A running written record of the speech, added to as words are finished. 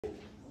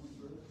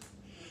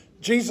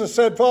Jesus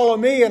said, follow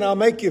me and I'll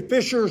make you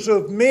fishers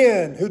of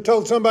men. Who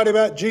told somebody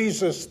about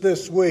Jesus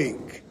this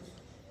week?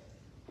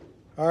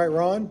 All right,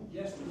 Ron?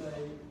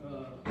 Yesterday, I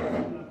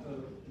went up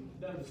to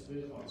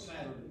Douglasville on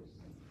Saturday,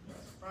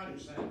 Friday,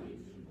 Saturday,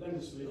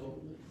 Douglasville,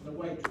 the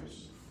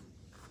waitress.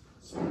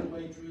 Some of the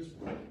waitress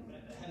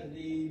had a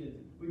need,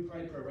 and we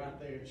prayed for her right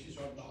there, and she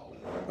started bawling.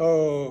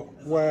 Oh,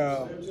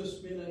 wow. So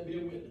just be a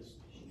witness.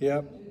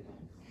 Yep.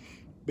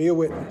 Be a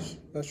witness.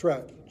 That's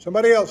right.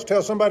 Somebody else,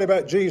 tell somebody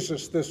about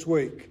Jesus this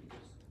week.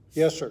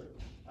 Yes, sir.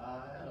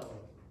 I had a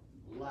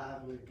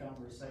lively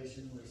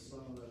conversation with some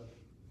of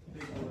the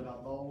people that I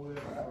bowl with.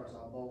 Of course,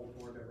 I bowl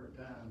 4 different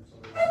times, so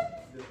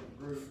different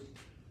groups.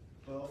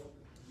 Well,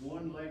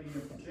 one lady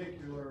in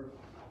particular,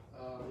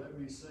 let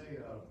me say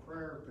a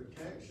prayer of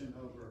protection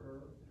over her.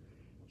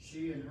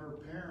 She and her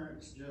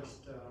parents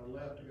just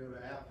left to go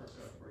to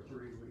Africa for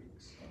 3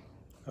 weeks.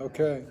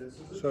 Okay.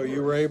 So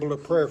you were able to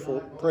pray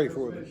for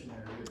them.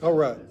 All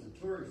right. It's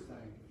a tourist thing.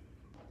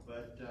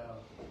 But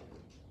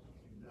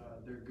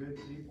they're good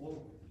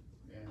people,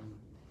 and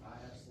I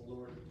asked the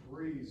Lord to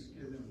please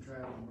give them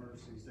traveling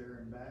mercies there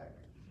and back.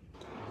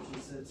 She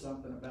said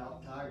something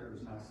about tigers,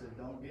 and I said,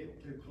 don't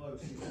get too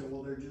close. She said,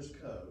 well, they're just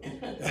cubs.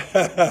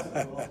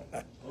 Said, well,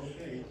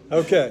 okay.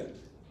 Okay.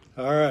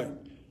 All right.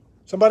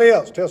 Somebody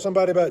else, tell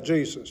somebody about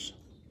Jesus.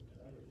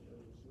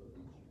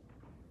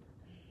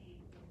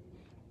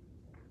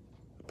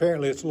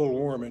 Apparently it's a little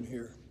warm in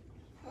here.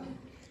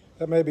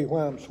 That may be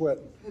why I'm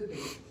sweating.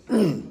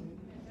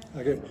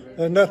 Okay.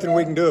 There's nothing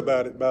we can do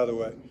about it, by the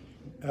way.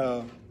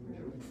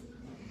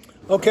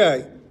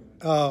 Okay.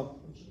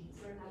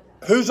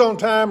 Who's on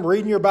time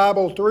reading your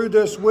Bible through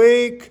this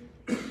week?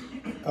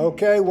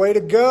 Okay, way to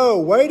go.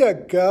 Way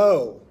to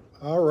go.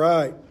 All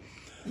right.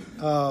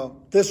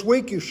 This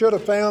week you should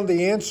have found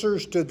the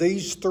answers to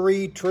these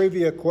 3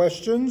 trivia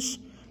questions.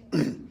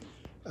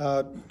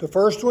 The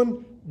first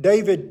one,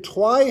 David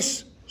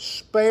twice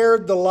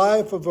spared the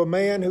life of a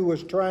man who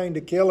was trying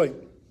to kill him.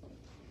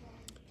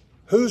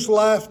 Whose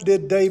life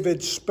did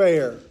David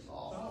spare?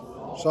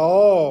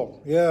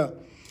 Saul, yeah.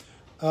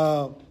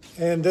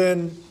 And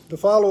then the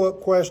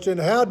follow-up question,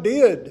 how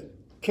did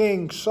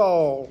King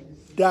Saul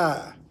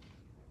die?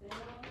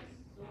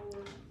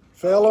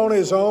 Fell on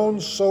his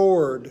own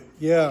sword,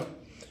 yeah.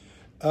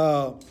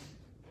 Then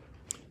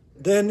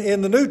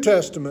in the New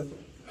Testament,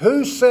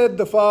 who said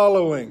the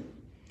following?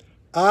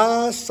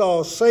 I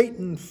saw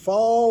Satan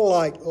fall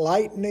like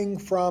lightning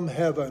from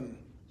heaven.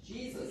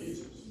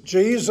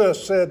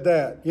 Jesus said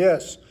that,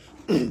 yes.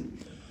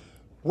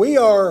 We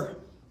are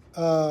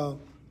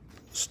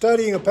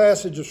studying a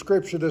passage of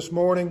Scripture this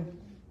morning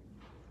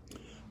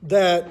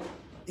that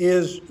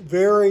is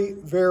very,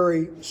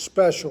 very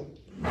special.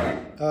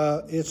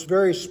 It's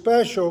very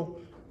special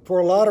for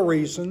a lot of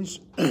reasons.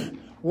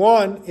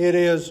 One,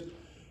 it's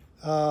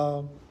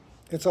a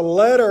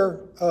letter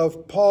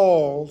of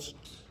Paul's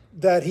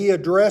that he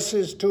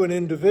addresses to an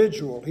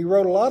individual. He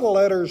wrote a lot of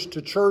letters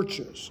to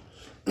churches.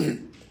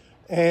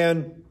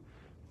 And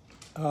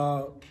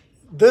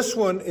this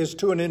one is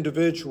to an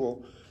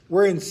individual.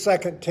 We're in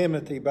 2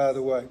 Timothy, by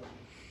the way.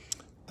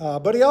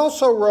 But he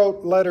also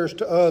wrote letters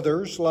to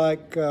others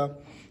like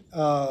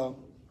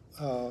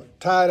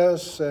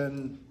Titus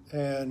and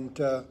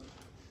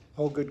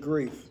oh, good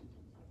grief,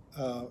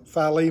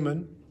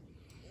 Philemon.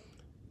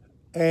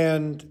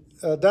 And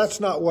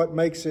that's not what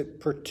makes it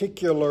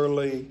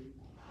particularly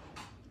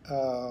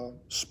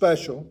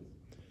special.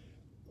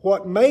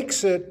 What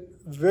makes it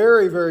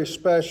very, very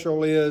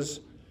special is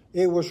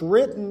it was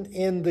written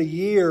in the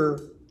year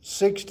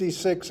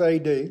 66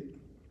 AD.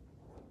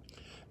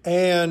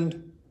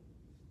 And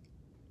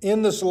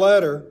in this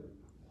letter,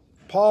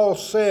 Paul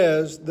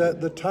says that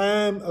the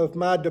time of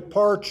my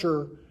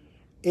departure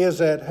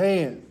is at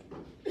hand.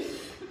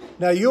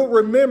 Now, you'll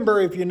remember,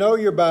 if you know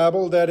your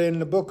Bible, that in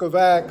the book of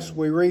Acts,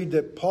 we read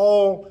that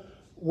Paul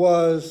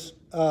was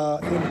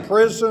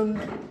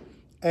imprisoned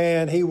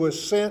and he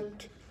was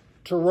sent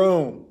to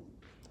Rome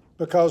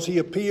because he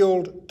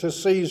appealed to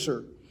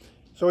Caesar.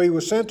 So he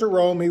was sent to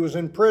Rome. He was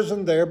in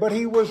prison there, but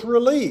he was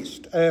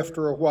released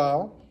after a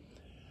while.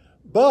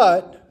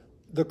 But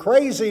the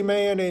crazy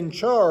man in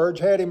charge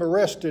had him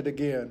arrested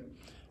again,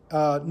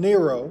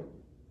 Nero.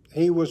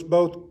 He was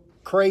both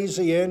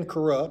crazy and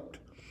corrupt.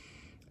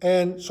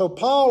 And so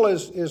Paul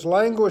is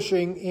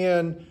languishing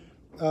in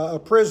a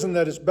prison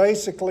that is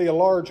basically a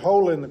large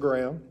hole in the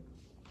ground,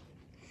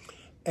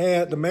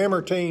 at the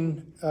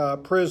Mamertine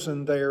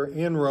prison there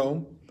in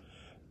Rome.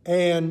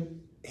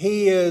 And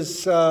he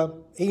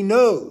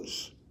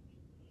knows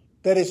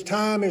that his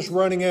time is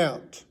running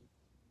out,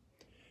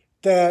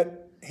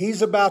 that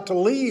he's about to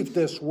leave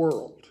this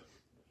world.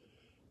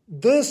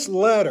 This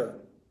letter,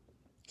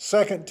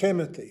 2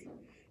 Timothy,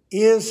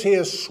 is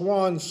his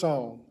swan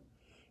song.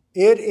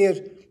 It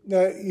is,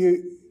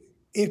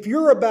 if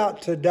you're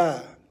about to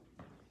die,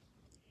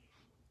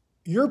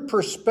 your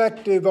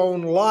perspective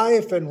on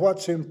life and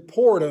what's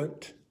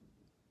important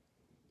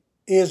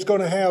is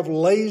going to have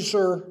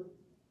laser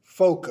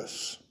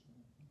focus.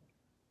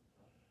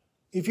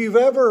 If you've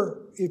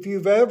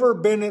ever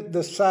been at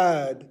the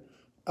side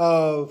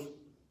of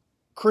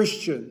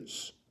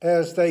Christians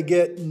as they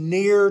get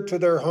near to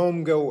their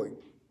homegoing.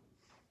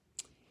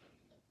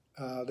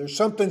 There's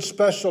something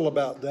special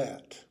about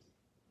that.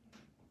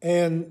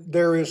 And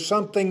there is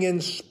something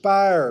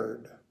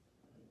inspired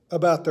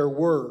about their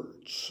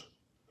words.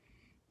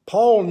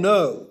 Paul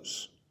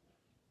knows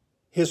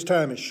his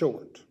time is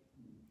short.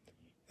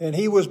 And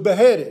he was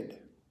beheaded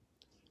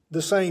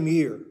the same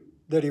year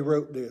that he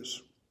wrote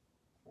this.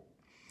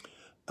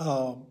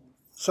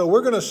 So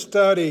we're going to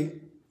study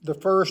the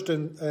first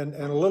and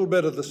a little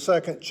bit of the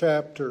second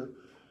chapter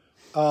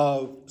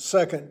of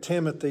 2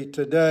 Timothy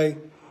today.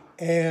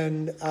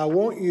 And I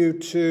want you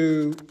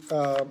to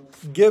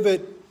give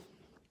it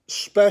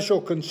special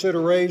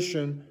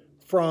consideration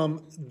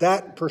from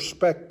that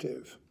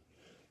perspective,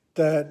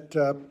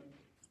 that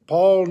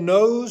Paul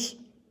knows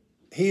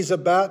he's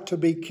about to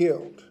be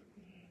killed,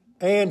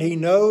 and he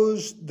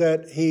knows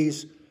that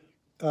he's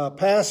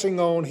passing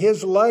on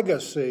his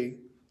legacy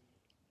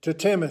to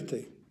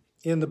Timothy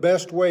in the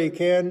best way he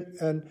can.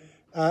 And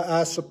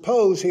I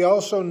suppose he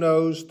also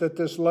knows that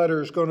this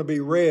letter is going to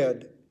be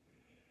read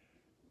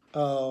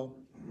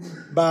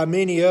by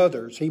many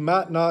others. He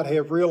might not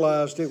have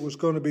realized it was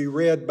going to be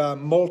read by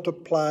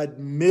multiplied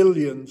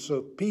millions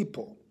of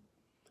people,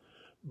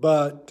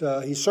 but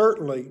he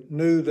certainly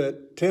knew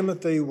that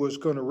Timothy was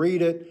going to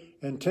read it,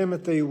 and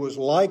Timothy was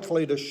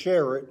likely to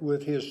share it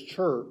with his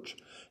church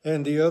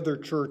and the other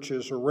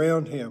churches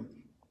around him.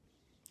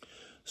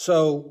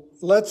 So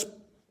let's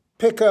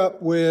pick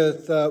up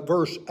with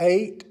verse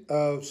 8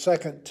 of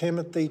 2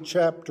 Timothy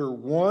chapter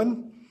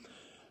 1,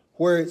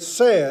 where it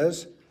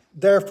says,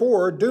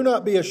 "Therefore, do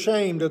not be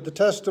ashamed of the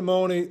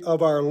testimony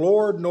of our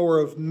Lord, nor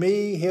of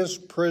me, his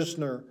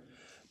prisoner,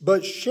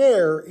 but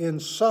share in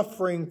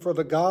suffering for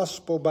the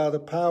gospel by the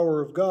power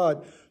of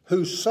God,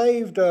 who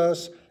saved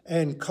us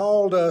and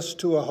called us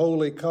to a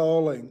holy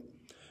calling,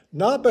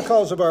 not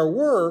because of our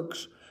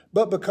works,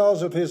 but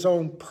because of his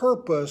own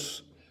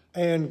purpose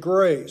and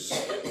grace,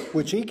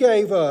 which he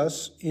gave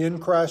us in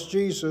Christ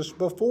Jesus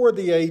before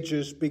the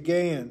ages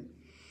began,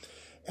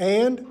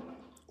 and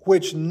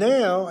which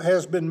now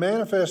has been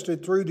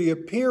manifested through the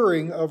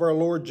appearing of our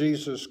Lord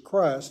Jesus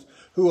Christ,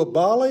 who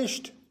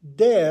abolished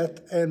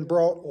death and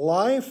brought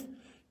life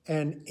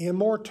and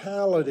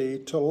immortality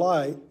to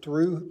light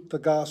through the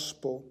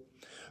gospel,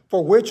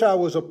 for which I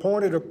was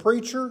appointed a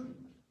preacher,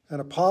 an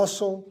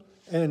apostle,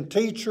 and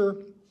teacher,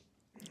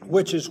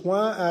 which is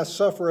why I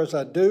suffer as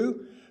I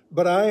do,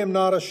 but I am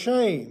not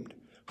ashamed,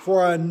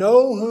 for I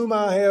know whom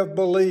I have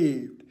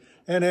believed,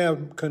 and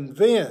am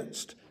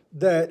convinced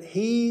that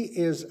he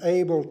is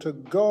able to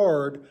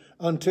guard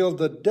until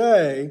the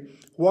day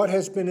what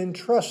has been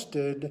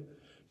entrusted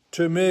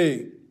to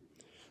me."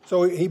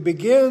 So he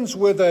begins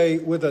with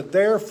a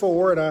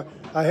therefore, and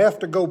I have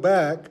to go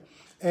back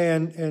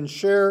and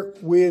share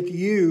with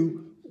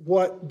you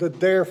what the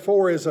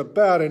therefore is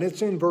about, and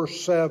it's in verse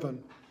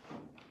 7,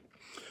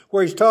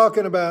 where he's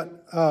talking about,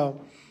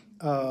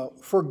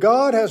 "For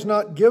God has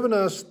not given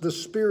us the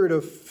spirit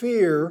of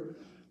fear,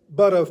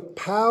 but of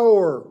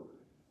power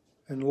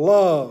and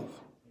love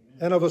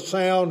and of a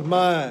sound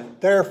mind.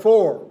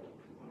 Therefore,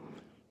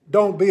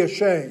 don't be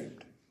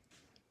ashamed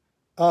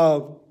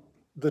of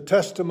the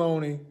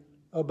testimony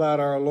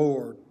about our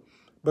Lord."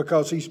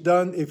 Because he's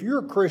done, if you're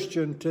a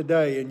Christian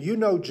today and you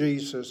know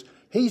Jesus,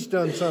 he's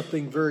done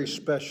something very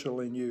special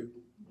in you.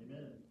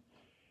 Amen.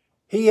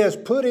 He has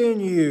put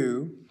in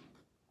you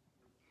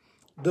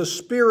the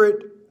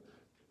spirit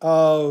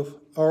of,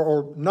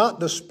 or not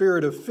the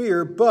spirit of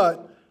fear,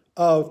 but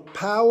of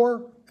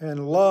power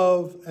and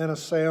love and a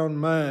sound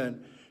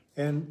mind.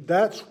 And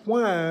that's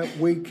why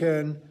we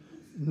can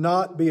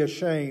not be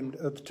ashamed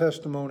of the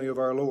testimony of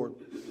our Lord.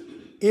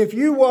 If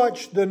you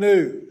watch the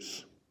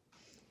news,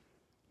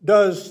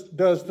 does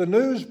the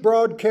news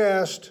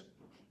broadcast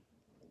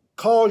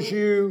cause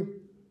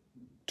you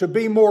to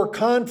be more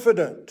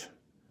confident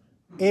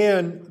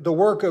in the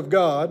work of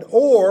God,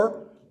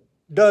 or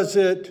does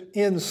it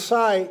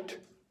incite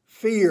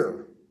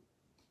fear?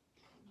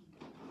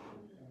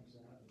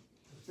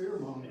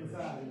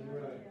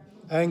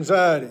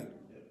 Anxiety.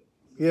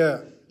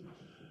 Yeah.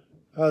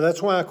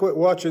 That's why I quit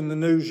watching the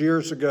news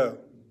years ago.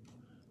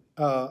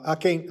 I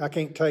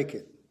can't take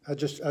it. I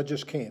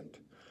just can't.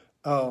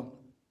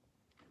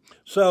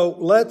 So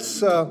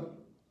let's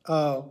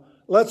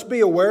be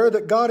aware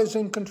that God is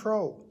in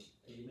control.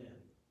 Amen.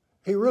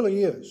 He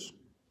really is.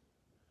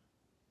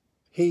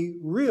 He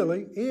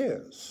really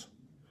is.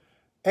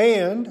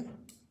 And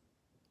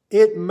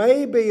it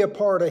may be a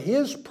part of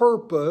his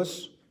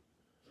purpose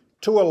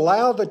to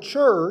allow the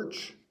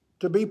church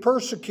to be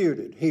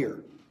persecuted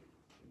here.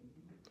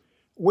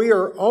 We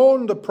are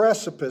on the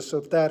precipice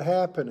of that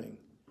happening.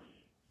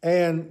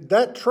 And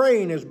that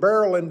train is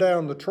barreling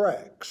down the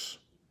tracks.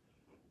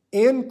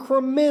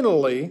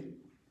 Incrementally,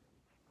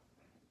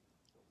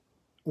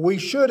 we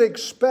should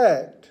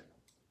expect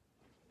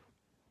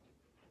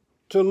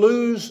to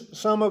lose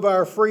some of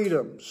our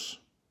freedoms.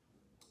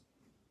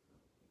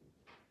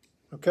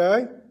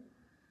 Okay?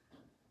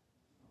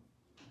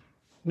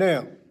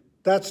 Now,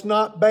 that's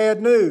not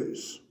bad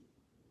news.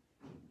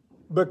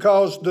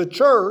 because the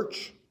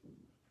church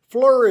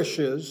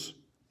flourishes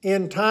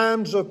in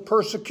times of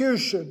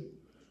persecution.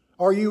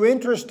 Are you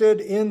interested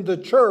in the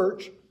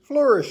church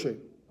flourishing?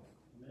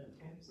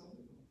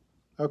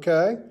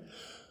 Okay.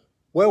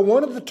 Well,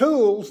 one of the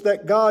tools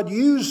that God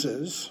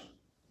uses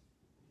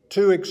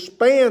to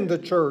expand the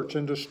church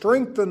and to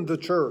strengthen the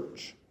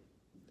church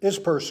is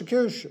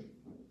persecution.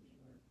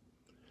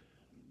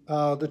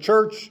 The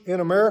church in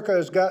America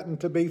has gotten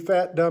to be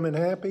fat, dumb, and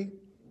happy.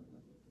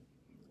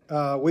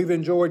 We've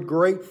enjoyed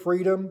great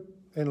freedom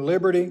and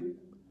liberty.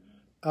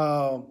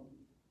 But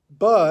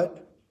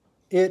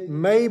it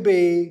may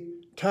be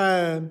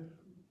time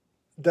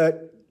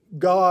that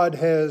God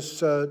has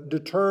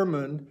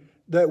determined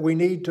that we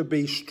need to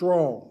be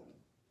strong.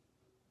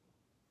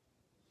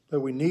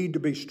 That we need to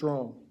be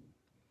strong.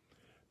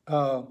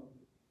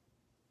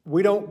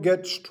 We don't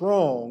get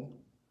strong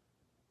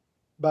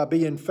by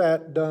being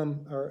fat,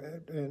 dumb,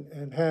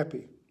 and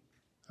happy.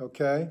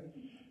 Okay?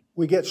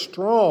 We get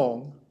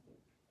strong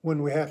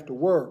when we have to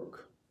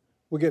work.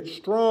 We get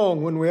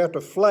strong when we have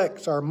to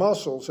flex our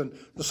muscles. And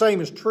the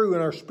same is true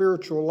in our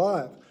spiritual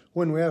life,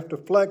 when we have to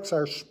flex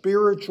our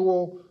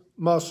spiritual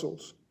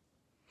muscles.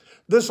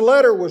 This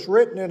letter was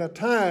written in a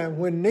time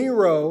when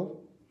Nero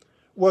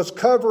was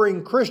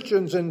covering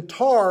Christians in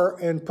tar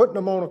and putting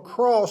them on a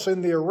cross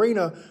in the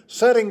arena,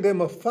 setting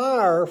them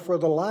afire for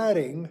the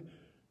lighting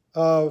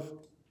of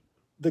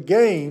the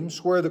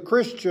games where the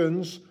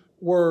Christians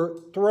were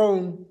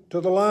thrown to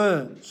the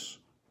lions.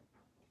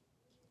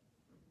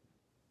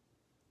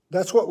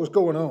 That's what was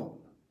going on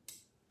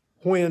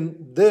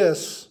when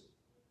this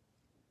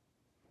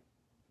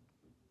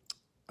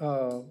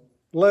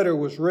letter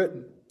was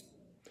written.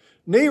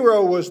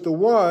 Nero was the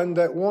one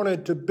that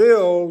wanted to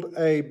build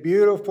a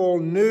beautiful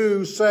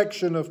new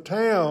section of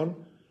town,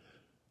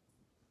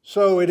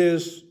 so it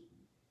is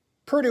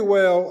pretty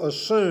well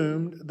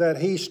assumed that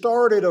he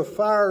started a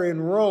fire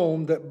in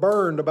Rome that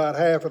burned about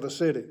half of the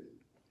city,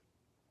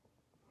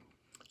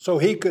 so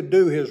he could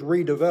do his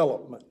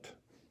redevelopment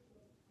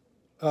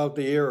of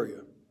the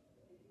area.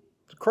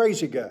 It's a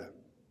crazy guy.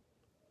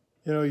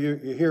 You know, you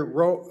hear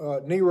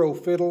Nero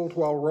fiddled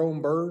while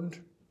Rome burned.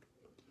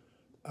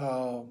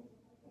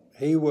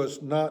 He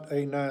was not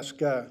a nice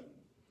guy.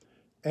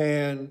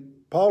 And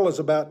Paul is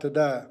about to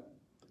die.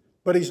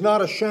 But he's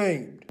not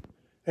ashamed.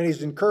 And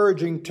he's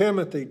encouraging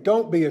Timothy,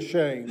 don't be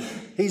ashamed.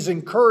 He's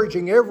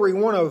encouraging every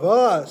one of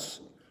us,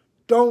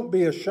 don't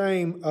be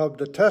ashamed of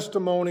the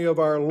testimony of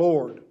our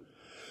Lord.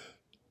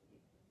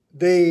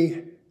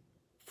 The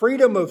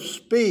freedom of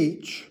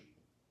speech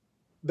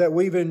that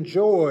we've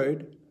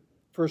enjoyed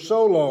for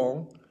so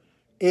long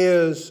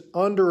is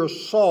under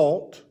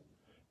assault,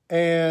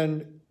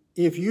 and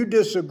if you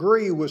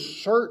disagree with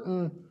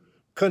certain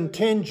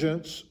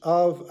contingents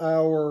of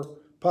our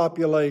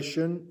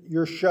population,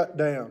 you're shut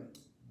down.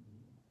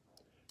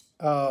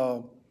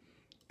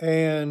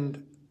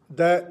 And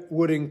that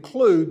would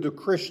include the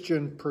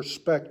Christian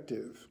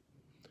perspective.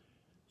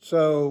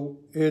 So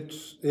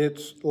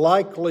it's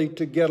likely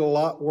to get a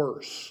lot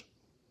worse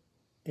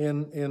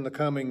in the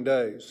coming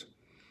days.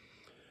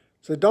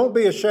 So don't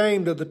be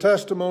ashamed of the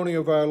testimony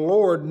of our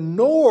Lord,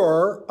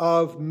 nor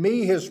of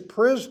me, his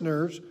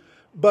prisoner,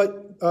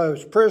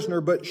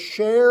 but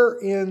share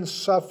in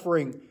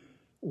suffering.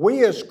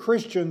 We as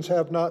Christians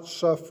have not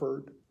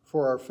suffered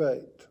for our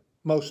faith,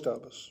 most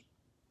of us.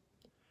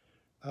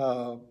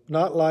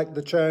 Not like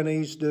the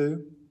Chinese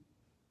do,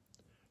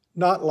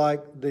 not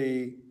like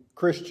the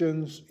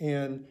Christians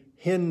in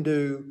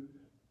Hindu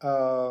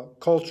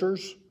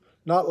cultures,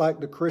 not like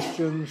the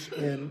Christians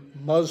in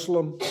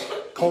Muslim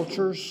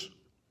cultures.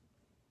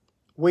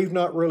 We've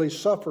not really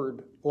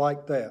suffered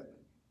like that,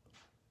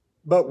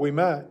 but we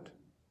might.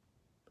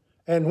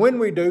 And when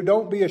we do,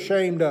 don't be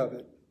ashamed of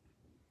it.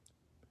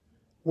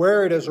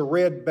 Wear it as a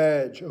red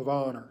badge of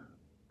honor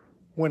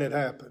when it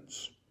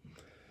happens.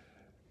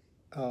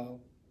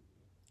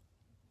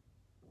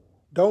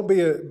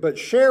 But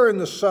share in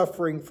the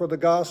suffering for the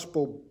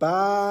gospel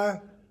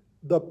by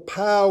the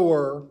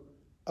power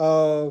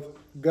of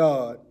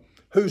God,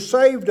 who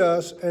saved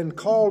us and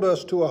called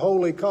us to a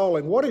holy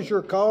calling. What is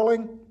your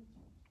calling?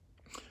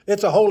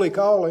 It's a holy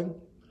calling.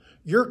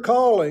 Your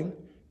calling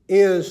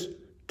is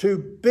to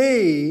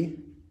be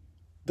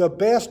the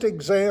best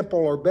example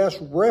or best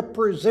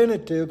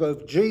representative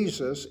of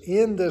Jesus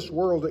in this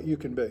world that you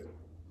can be.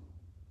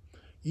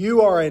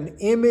 You are an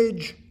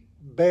image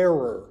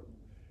bearer.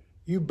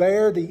 You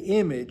bear the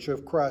image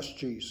of Christ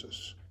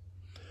Jesus.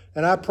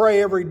 And I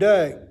pray every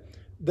day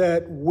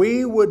that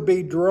we would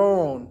be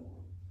drawn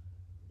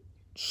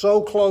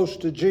so close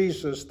to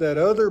Jesus that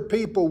other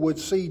people would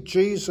see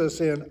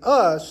Jesus in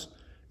us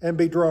and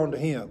be drawn to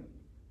Him.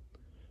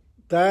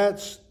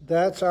 That's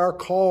our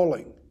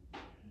calling.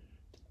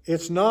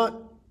 It's not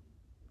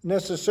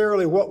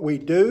necessarily what we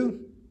do.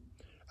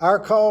 Our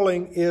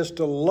calling is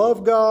to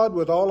love God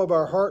with all of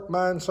our heart,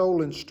 mind,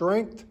 soul, and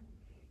strength,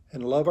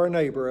 and love our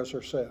neighbor as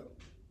ourselves.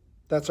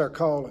 That's our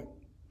calling.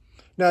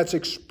 Now, it's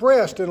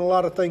expressed in a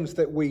lot of things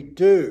that we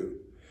do,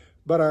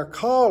 but our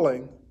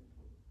calling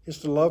is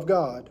to love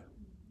God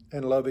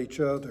and love each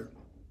other.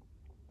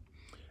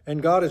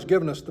 And God has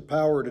given us the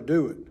power to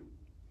do it.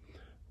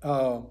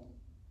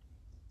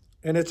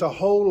 And it's a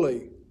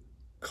holy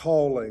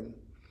calling.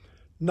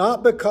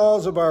 Not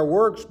because of our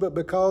works, but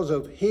because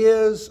of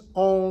His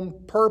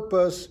own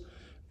purpose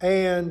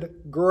and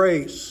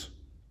grace.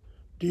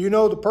 Do you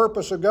know the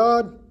purpose of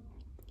God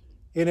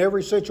in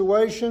every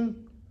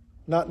situation?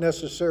 Not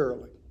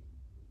necessarily.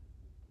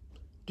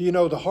 Do you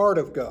know the heart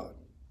of God?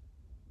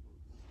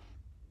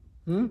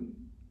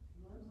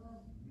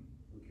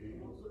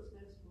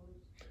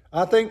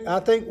 I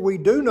think we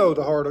do know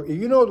the heart of.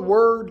 You know the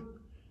Word,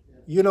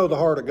 you know the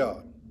heart of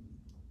God.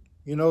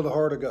 You know the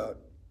heart of God.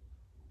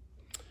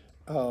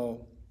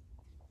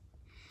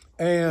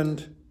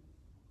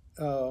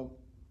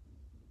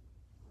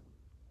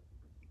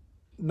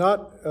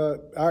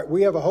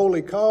 We have a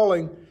holy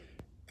calling,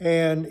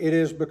 and it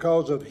is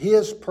because of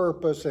His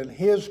purpose and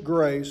His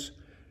grace.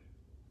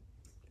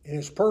 And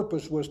His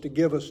purpose was to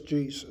give us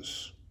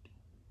Jesus.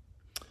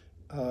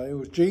 It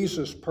was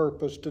Jesus'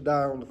 purpose to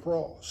die on the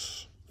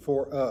cross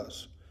for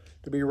us,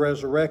 to be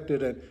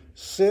resurrected and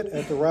sit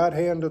at the right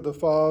hand of the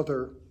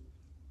Father.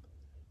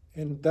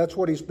 And that's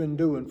what He's been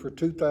doing for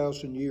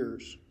 2,000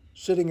 years,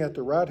 sitting at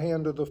the right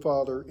hand of the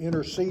Father,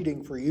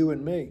 interceding for you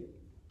and me.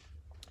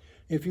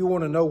 If you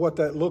want to know what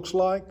that looks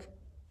like,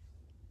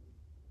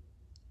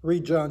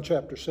 read John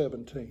chapter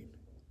 17.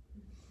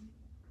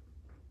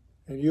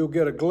 And you'll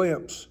get a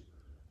glimpse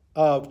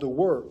of the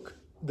work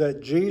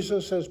that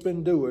Jesus has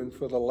been doing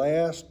for the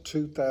last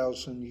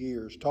 2,000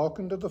 years,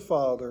 talking to the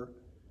Father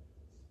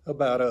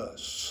about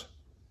us,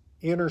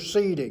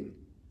 interceding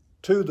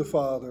to the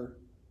Father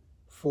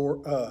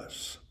for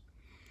us.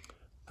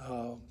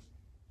 And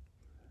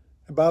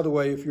by the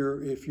way, if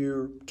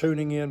you're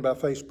tuning in by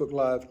Facebook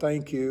Live,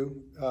 thank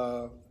you.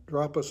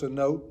 Drop us a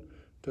note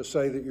to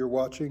say that you're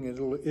watching.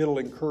 It'll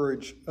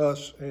encourage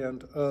us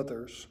and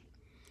others.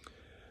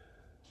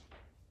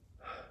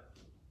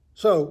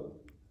 So,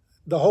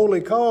 the holy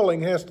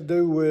calling has to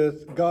do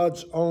with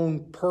God's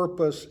own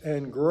purpose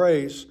and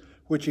grace,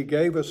 which He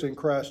gave us in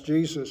Christ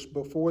Jesus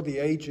before the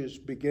ages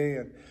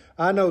began.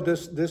 I know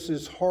this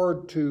is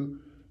hard to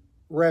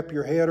wrap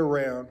your head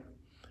around,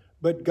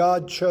 but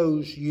God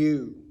chose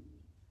you.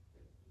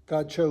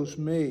 God chose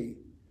me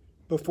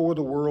before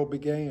the world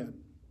began.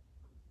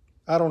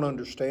 I don't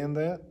understand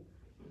that.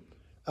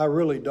 I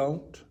really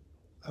don't.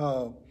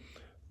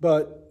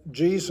 But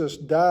Jesus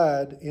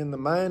died in the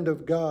mind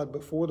of God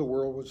before the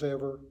world was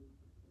ever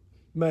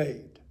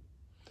made.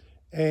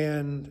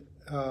 And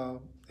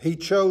He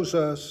chose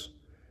us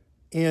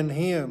in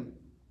Him.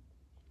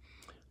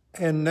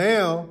 And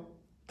now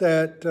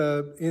that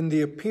in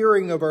the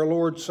appearing of our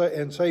Lord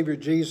and Savior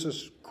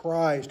Jesus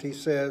Christ, He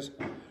says,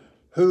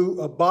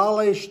 who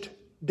abolished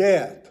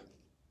death.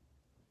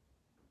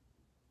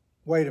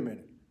 Wait a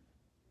minute.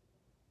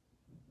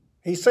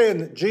 He's saying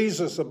that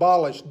Jesus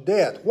abolished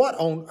death. What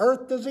on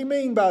earth does He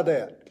mean by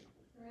that?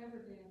 Forever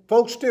death.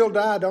 Folks still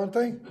die, don't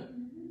they?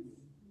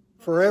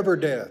 Forever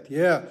death,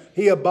 yeah.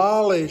 He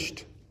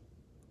abolished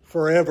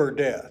forever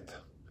death.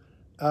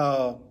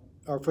 Or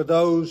for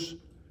those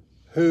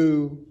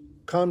who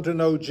come to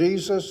know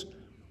Jesus,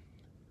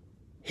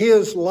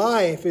 His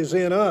life is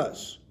in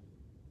us.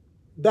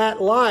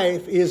 That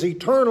life is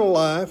eternal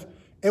life,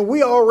 and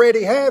we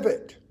already have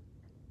it.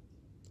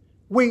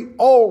 We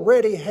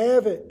already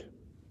have it.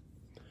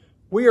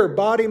 We are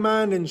body,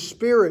 mind, and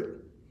spirit,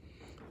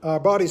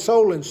 body,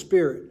 soul, and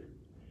spirit.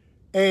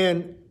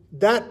 And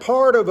that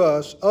part of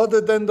us,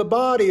 other than the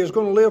body, is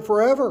going to live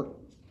forever.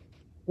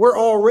 We're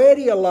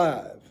already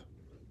alive.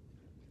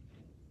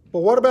 But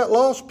what about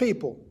lost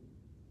people?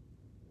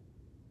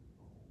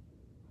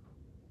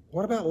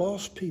 What about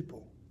lost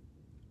people?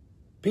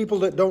 People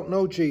that don't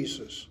know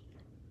Jesus.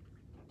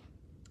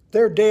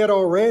 They're dead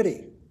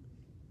already.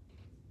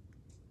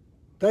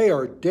 They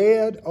are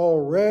dead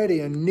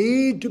already and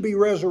need to be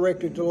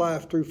resurrected to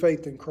life through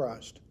faith in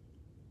Christ.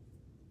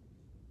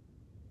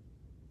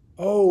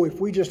 Oh, if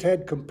we just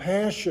had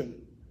compassion,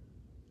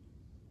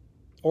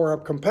 or our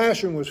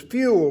compassion was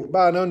fueled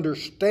by an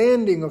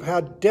understanding of how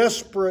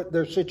desperate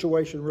their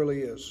situation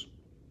really is,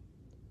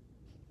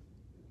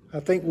 I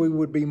think we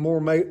would be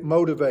more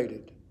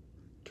motivated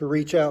to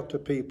reach out to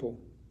people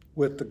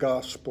with the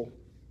gospel.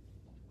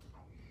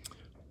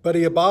 But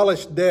He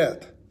abolished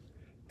death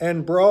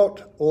and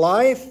brought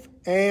life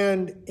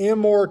and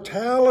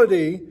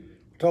immortality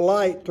to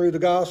light through the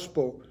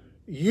gospel.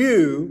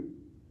 You,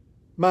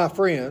 my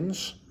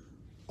friends,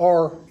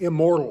 are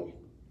immortal.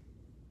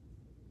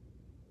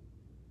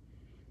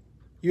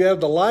 You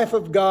have the life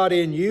of God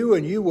in you,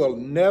 and you will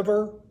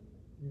never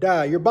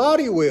die. Your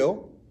body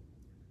will.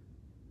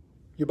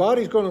 Your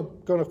body's going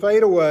to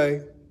fade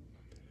away.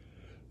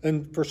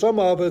 And for some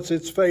of us,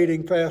 it's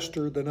fading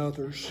faster than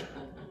others.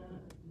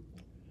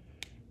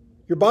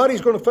 Your body's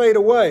going to fade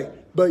away.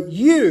 But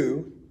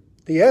you,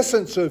 the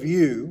essence of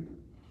you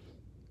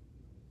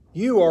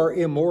are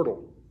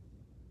immortal.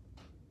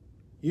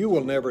 You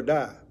will never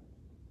die.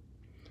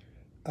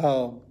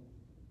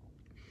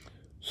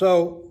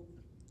 So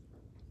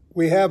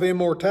we have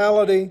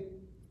immortality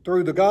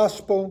through the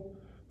gospel.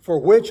 for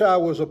which I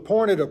was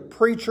appointed a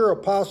preacher,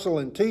 apostle,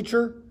 and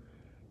teacher.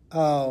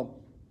 Now,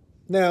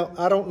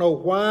 I don't know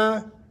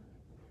why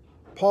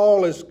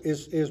Paul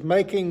is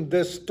making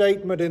this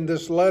statement in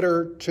this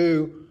letter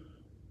to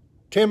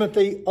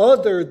Timothy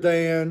other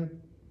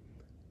than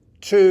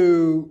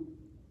to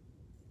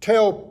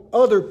tell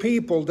other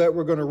people that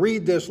we're going to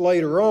read this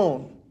later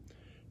on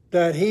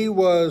that he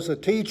was a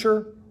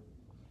teacher,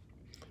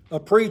 a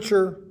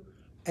preacher,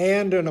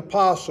 and an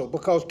apostle,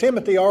 because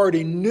Timothy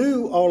already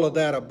knew all of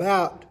that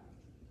about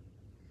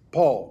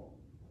Paul.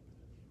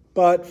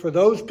 But for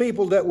those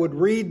people that would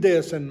read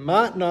this and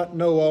might not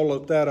know all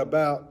of that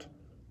about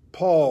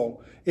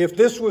Paul, if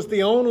this was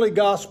the only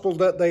gospel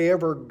that they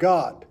ever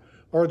got,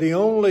 or the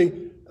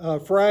only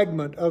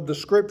fragment of the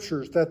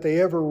scriptures that they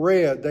ever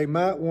read, they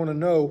might want to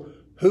know,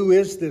 who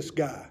is this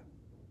guy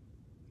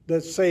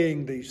that's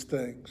saying these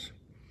things?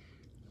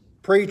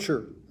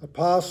 Preacher,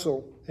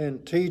 apostle,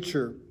 and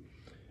teacher,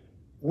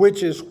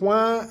 which is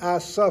why I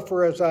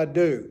suffer as I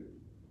do.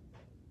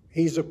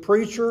 He's a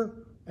preacher,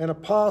 an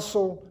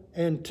apostle,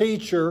 and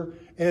teacher,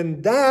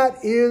 and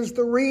that is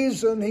the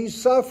reason he's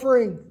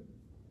suffering.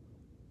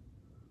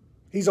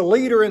 He's a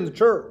leader in the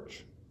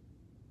church.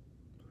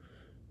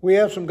 We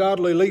have some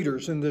godly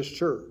leaders in this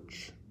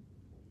church,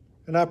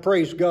 and I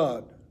praise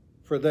God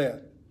for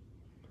that.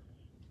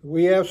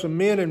 We have some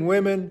men and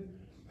women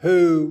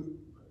who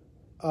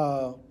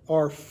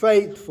are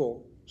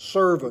faithful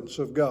servants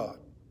of God,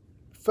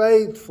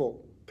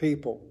 faithful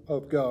people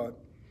of God.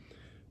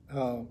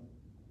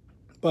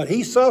 But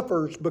he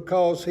suffers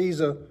because he's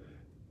a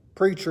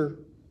preacher,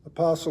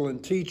 apostle,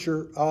 and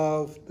teacher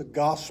of the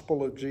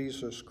gospel of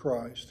Jesus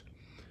Christ.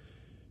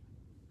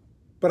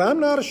 But I'm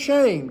not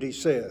ashamed, he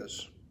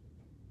says.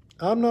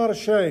 I'm not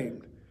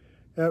ashamed.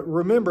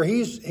 Remember,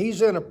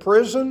 he's in a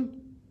prison.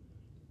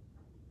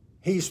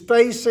 He's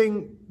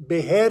facing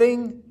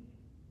beheading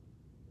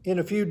in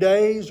a few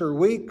days or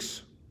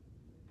weeks.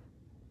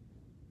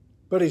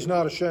 But he's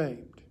not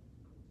ashamed.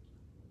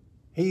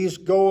 He's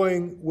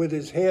going with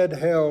his head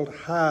held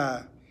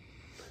high.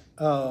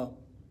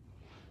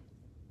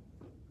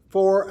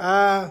 For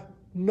I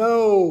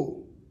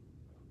know.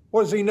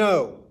 What does he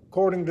know,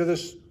 according to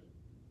this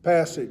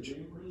passage?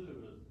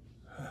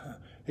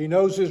 He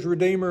knows his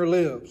Redeemer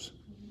lives.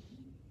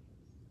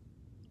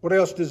 What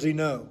else does he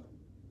know?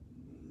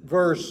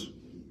 Verse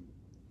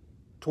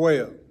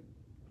 12.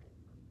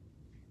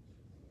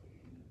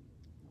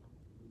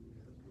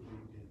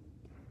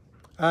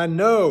 I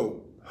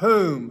know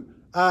whom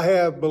I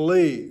have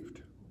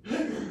believed.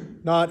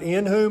 Not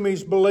in whom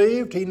he's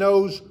believed. He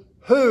knows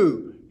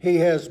who he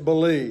has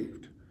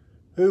believed.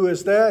 Who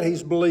is that?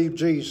 He's believed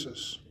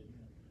Jesus.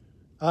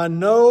 I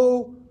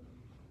know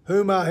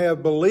whom I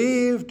have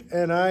believed,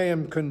 and I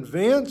am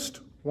convinced.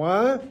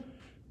 Why?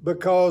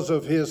 Because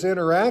of his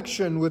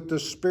interaction with the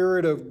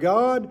Spirit of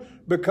God,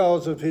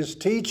 because of his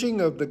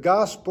teaching of the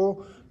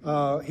gospel,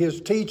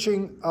 his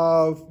teaching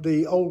of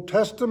the Old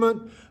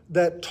Testament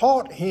that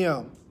taught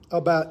him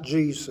about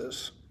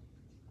Jesus.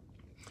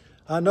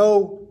 I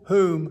know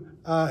whom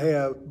I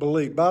have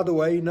believed. By the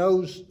way, he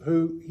knows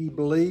who he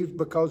believed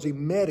because he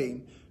met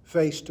him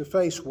face to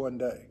face one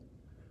day.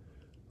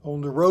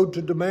 On the road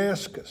to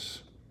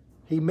Damascus,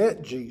 he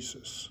met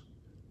Jesus.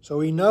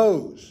 So he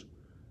knows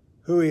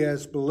who he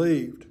has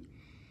believed,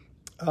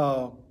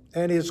 and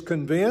is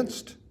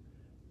convinced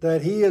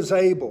that he is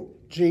able,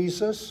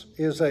 Jesus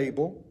is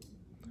able,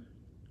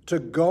 to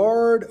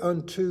guard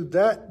unto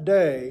that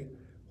day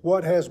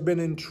what has been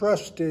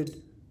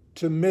entrusted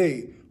to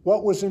me.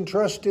 What was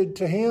entrusted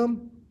to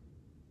him?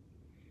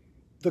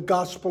 The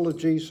gospel of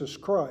Jesus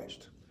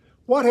Christ.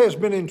 What has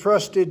been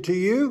entrusted to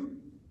you?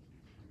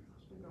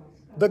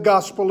 The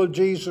gospel of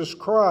Jesus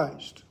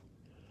Christ.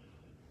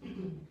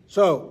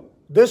 So,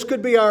 this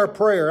could be our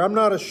prayer. I'm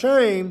not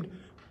ashamed,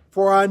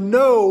 for I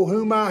know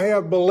whom I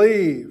have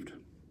believed,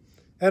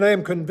 and I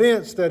am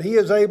convinced that he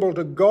is able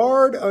to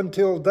guard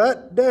until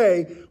that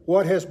day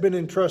what has been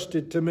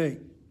entrusted to me.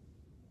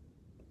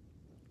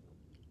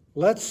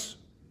 Let's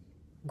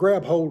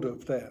grab hold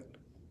of that.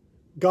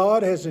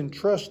 God has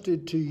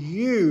entrusted to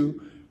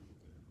you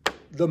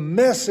the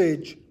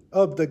message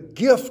of the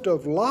gift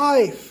of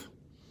life,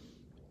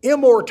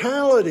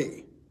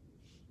 immortality.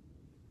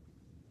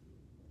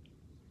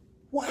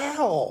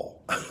 Wow!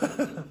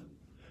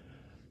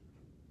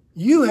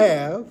 You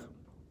have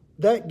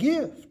that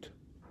gift.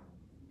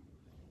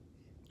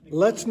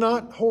 Let's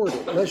not hoard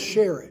it. Let's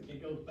share it.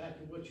 It goes back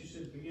to what you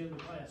said at the beginning of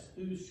the class.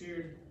 Who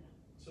shared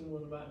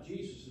someone about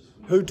Jesus?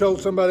 Who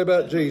told somebody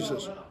about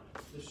Jesus?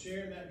 Just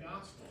sharing that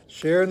gospel.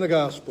 Sharing the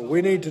gospel.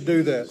 We need to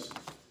do that.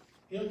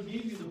 He'll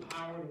give you the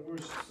power and the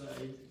words to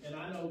say. And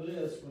I know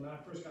this, when I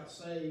first got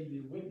saved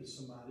and witnessed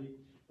somebody,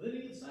 they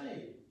didn't get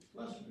saved.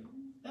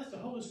 That's the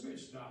Holy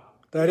Spirit's job.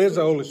 That is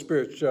the Holy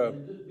Spirit's job.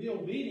 And be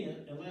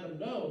obedient and let them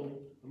know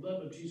the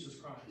love of Jesus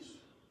Christ.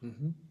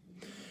 Mm-hmm.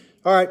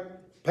 All right,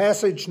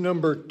 passage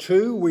number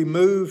 2. We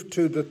move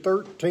to the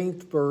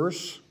 13th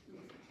verse.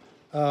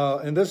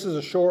 And this is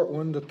a short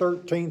one, the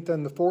 13th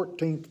and the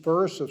 14th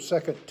verse of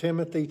 2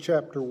 Timothy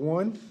chapter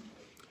 1.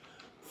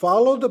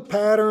 Follow the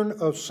pattern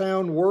of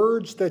sound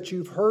words that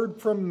you've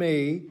heard from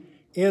me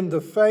in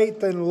the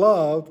faith and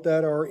love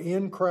that are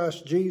in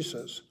Christ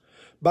Jesus.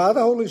 By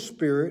the Holy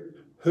Spirit,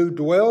 who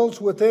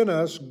dwells within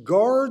us,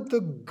 guard the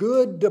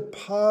good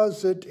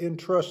deposit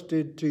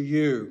entrusted to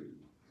you.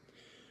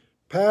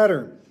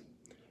 Pattern.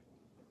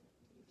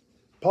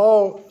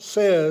 Paul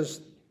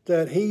says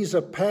that he's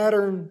a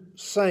pattern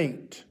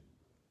saint.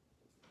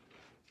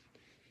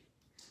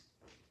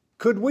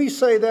 Could we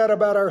say that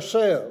about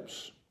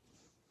ourselves?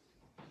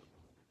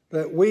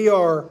 That we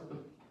are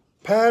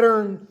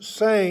pattern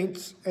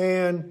saints,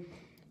 and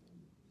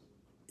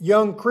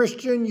young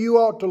Christian, you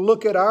ought to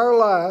look at our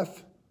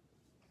life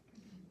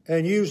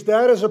and use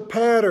that as a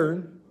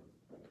pattern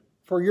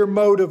for your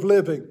mode of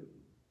living.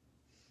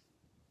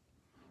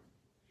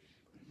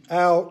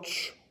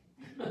 Ouch.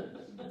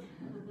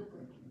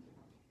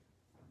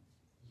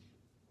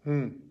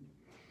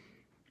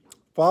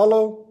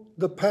 Follow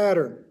the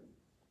pattern.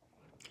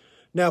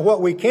 Now,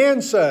 what we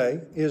can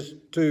say is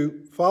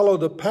to follow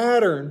the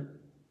pattern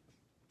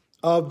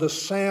of the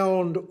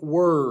sound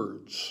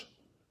words.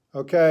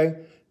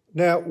 Okay?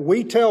 Now,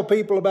 we tell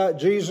people about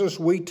Jesus.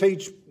 We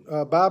teach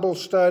Bible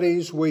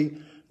studies. We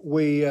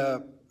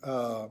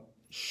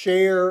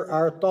share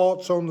our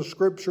thoughts on the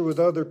Scripture with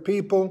other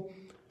people.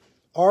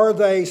 Are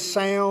they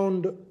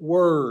sound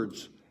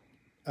words?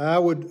 I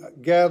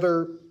would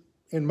gather,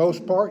 in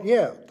most part,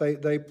 yeah,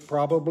 they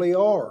probably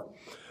are.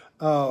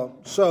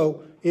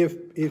 So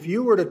if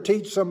you were to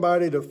teach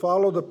somebody to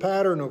follow the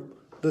pattern of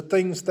the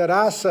things that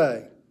I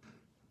say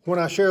when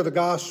I share the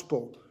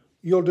gospel,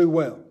 you'll do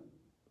well.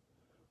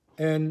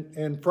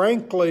 And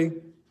frankly,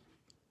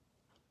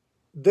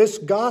 this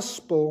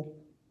gospel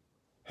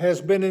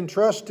has been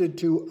entrusted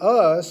to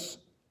us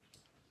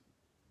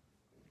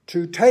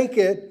to take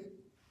it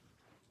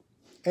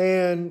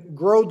and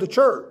grow the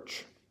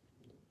church.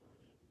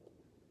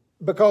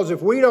 Because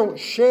if we don't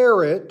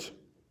share it,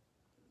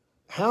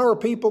 how are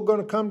people going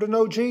to come to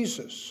know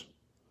Jesus?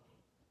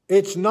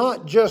 It's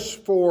not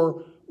just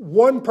for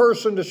one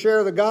person to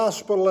share the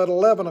gospel at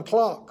 11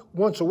 o'clock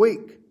once a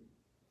week.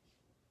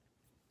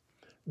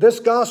 This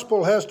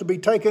gospel has to be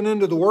taken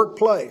into the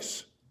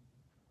workplace,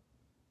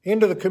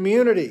 into the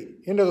community,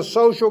 into the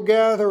social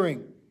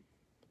gathering.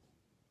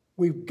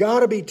 We've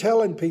got to be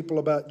telling people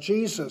about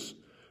Jesus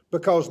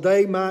because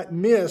they might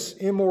miss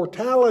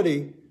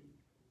immortality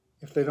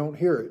if they don't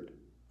hear it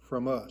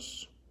from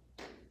us.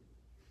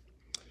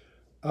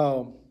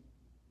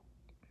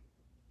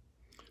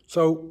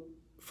 So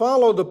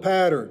follow the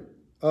pattern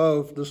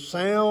of the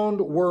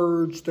sound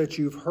words that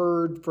you've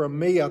heard from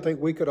me. I think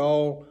we could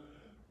all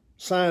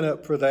sign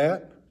up for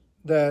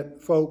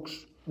that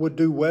folks would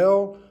do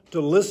well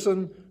to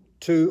listen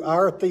to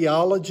our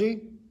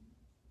theology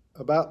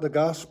about the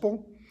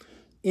gospel.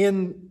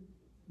 In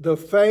the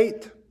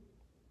faith,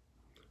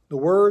 the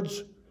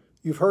words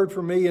you've heard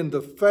from me in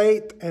the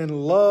faith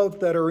and love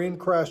that are in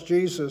Christ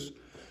Jesus.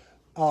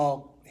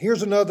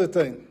 Here's another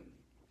thing.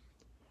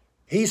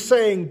 He's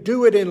saying,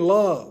 do it in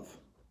love.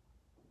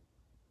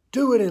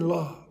 Do it in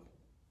love.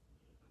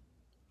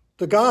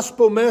 The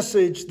gospel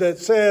message that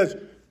says,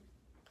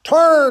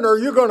 turn or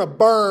you're going to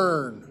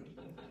burn,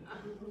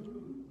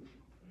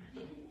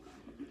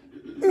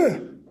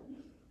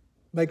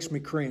 makes me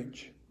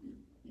cringe.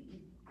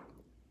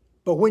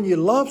 But when you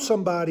love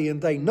somebody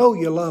and they know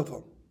you love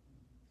them,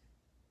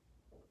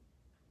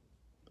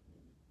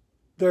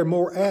 they're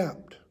more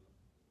apt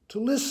to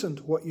listen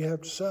to what you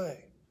have to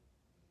say.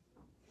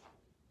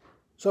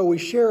 So we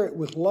share it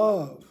with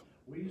love.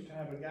 We used to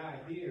have a guy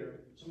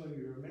here, some of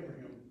you remember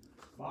him,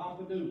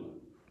 Bob Padula.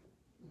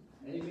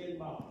 Amen,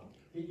 Bob.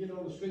 He'd get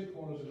on the street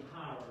corners in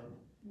Hiram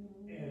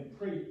and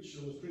preach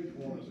on the street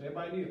corners.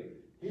 Everybody knew him.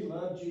 He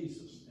loved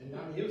Jesus. And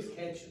I mean, he was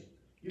catching.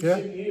 You could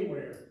see him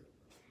anywhere.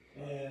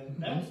 And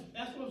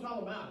that's what it's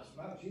all about. It's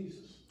about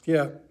Jesus.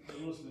 Yeah.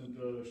 I was listening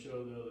to a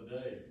show the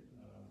other day.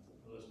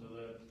 I listened to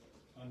that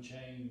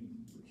Unchained,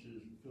 which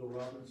is Phil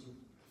Robertson.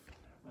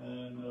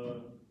 And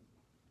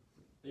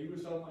he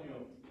was talking,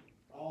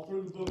 all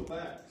through the book of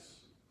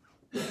Acts,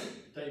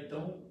 they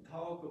don't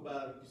talk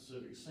about a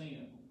specific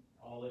sin.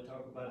 All they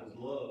talk about is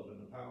love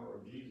and the power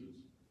of Jesus.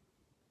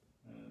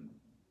 And,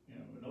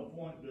 at no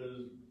point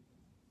does,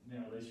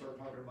 they start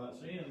talking about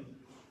sin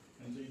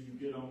until you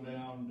get on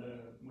down to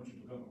once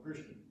you become a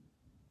Christian.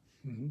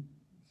 Mm-hmm.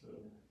 So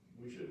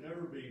we should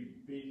never be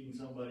beating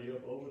somebody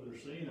up over their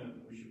sin.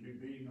 We should be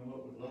beating them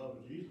up with love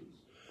of Jesus.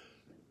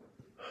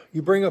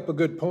 You bring up a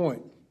good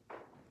point.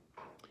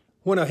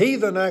 When a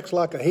heathen acts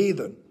like a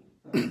heathen,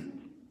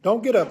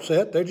 don't get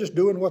upset. They're just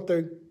doing what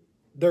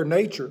their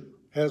nature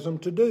has them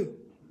to do.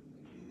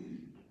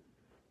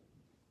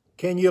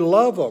 Can you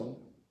love them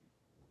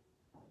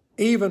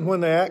even when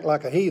they act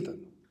like a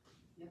heathen?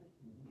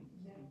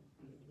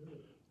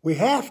 We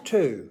have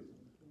to.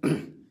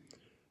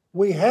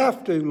 We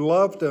have to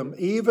love them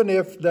even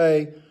if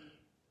they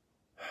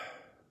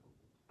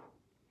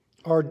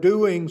are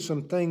doing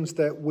some things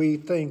that we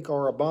think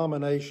are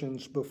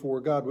abominations before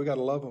God. We got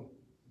to love them.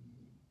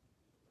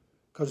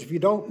 Because if you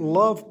don't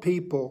love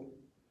people,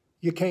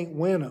 you can't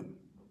win them.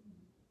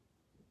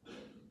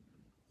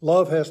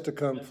 Love has to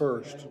come That's what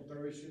we first. had on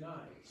Thursday night.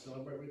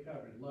 Celebrate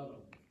recovery. Love them.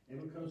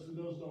 Everyone comes through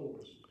those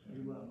doors.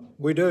 We love them.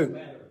 We It do. doesn't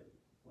matter.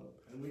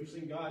 And we've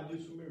seen God do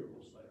some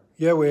miracles there.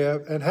 Yeah, we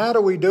have. And how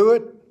do we do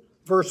it?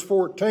 Verse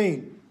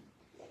 14.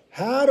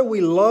 How do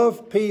we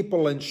love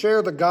people and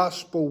share the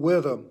gospel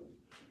with them?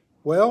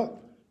 Well,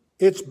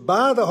 it's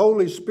by the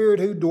Holy Spirit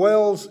who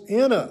dwells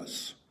in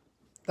us.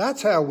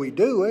 That's how we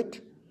do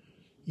it.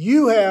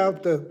 You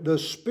have the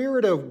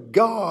Spirit of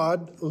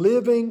God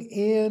living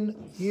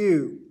in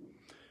you.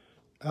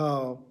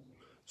 So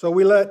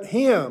we let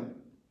Him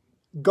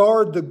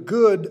guard the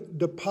good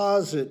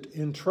deposit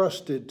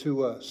entrusted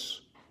to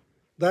us.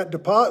 That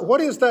deposit.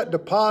 What is that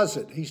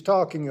deposit he's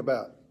talking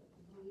about?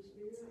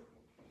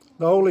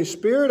 The Holy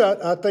Spirit.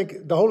 I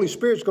think the Holy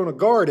Spirit's going to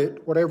guard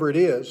it, whatever it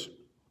is,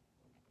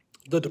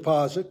 the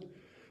deposit.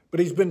 But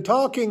he's been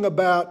talking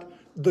about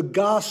the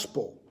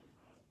gospel.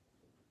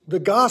 The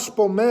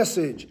gospel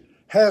message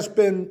has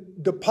been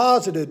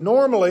deposited.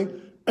 Normally,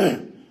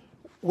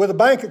 with a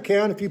bank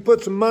account, if you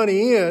put some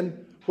money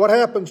in, what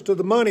happens to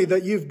the money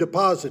that you've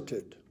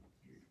deposited?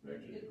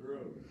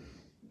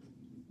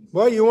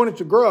 Well, you want it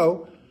to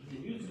grow.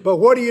 But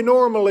what do you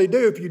normally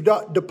do if you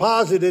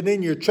deposit it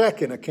in your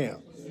checking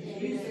account?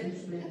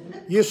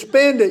 You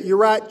spend it, you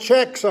write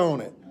checks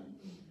on it.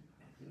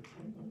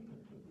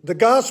 The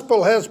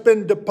gospel has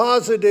been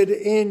deposited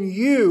in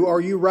you.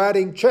 Are you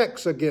writing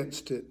checks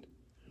against it?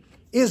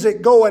 Is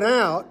it going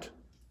out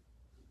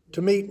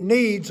to meet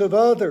needs of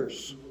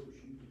others?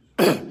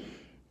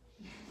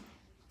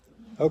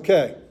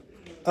 Okay.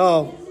 This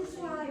is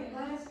why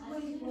last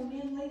week when me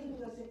and Lisa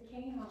was at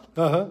camp,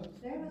 there was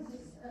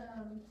this,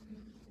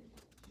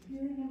 do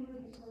you remember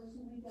the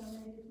person who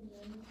donated the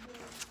money to?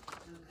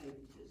 Okay,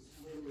 it's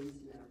women's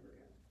in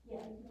Africa.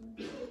 Yeah, you know,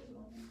 this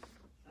one.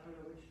 I don't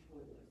know which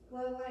one it was.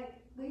 Well, like,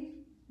 me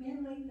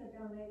and Lisa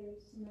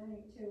donated some money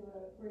to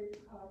a group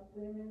called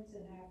Women's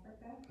in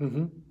Africa,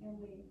 and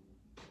we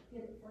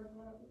did it for the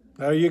love of God.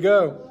 There you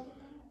go.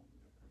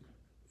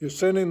 You're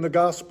sending the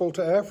gospel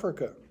to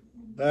Africa.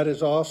 That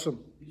is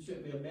awesome. You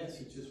sent me a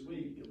message this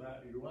week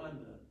about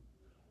Rwanda,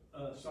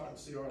 starting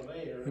CR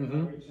there,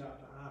 and I reached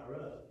out to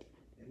IRA,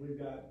 and we've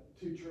got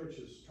 2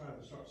 churches trying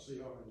to start CR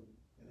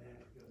in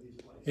Africa, these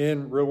places.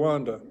 In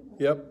Rwanda.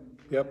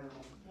 Yep.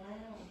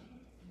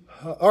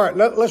 All right,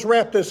 let's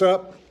wrap this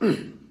up.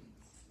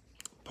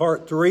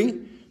 Part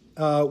 3.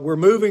 We're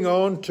moving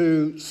on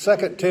to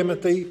 2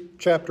 Timothy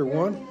chapter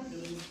 1.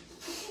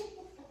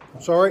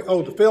 Sorry.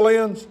 Oh, the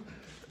fill-ins.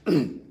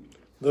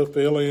 The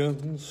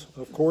fill-ins.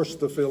 Of course,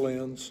 the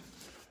fill-ins.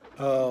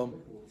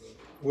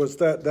 Was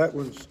that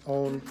one's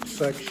on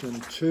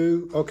section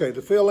 2. Okay,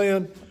 the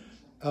fill-in.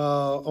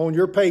 On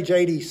your page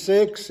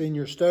 86 in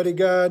your study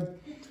guide,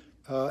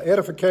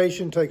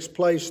 edification takes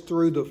place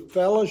through the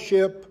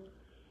fellowship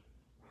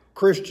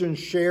Christians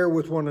share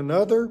with one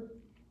another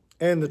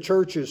and the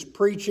church's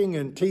preaching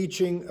and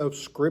teaching of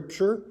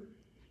Scripture,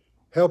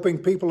 helping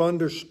people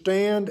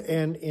understand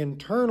and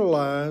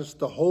internalize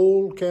the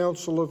whole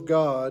counsel of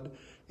God.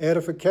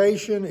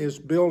 Edification is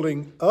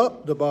building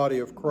up the body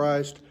of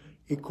Christ,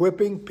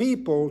 equipping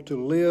people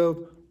to live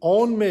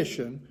on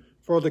mission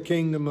for the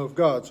kingdom of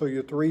God. So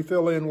your 3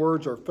 fill-in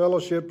words are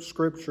fellowship,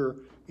 Scripture,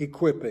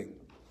 equipping.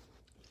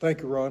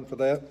 Thank you, Ron, for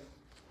that.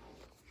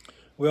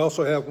 We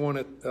also have one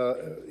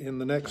in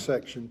the next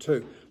section,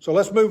 too. So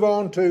let's move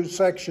on to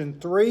section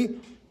 3,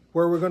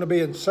 where we're going to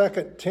be in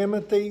 2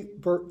 Timothy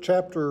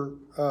chapter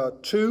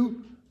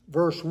 2,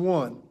 verse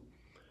 1.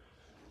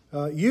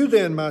 You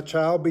then, my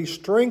child, be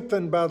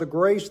strengthened by the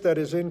grace that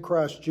is in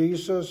Christ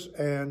Jesus,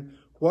 and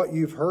what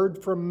you've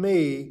heard from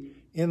me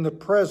in the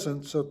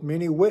presence of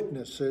many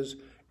witnesses,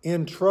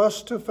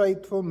 entrust to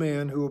faithful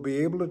men who will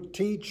be able to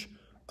teach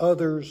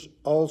others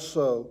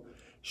also.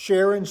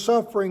 Share in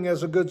suffering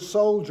as a good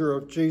soldier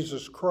of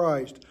Jesus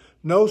Christ.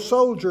 No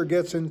soldier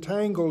gets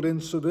entangled in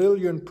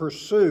civilian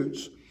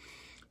pursuits,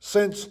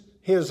 since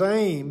his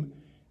aim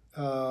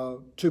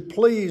to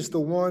please the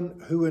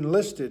one who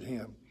enlisted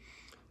him.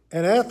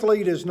 An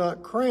athlete is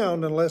not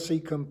crowned unless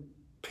he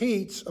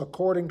competes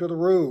according to the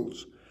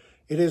rules.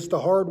 It is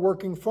the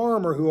hard-working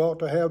farmer who ought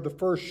to have the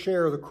first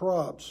share of the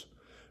crops.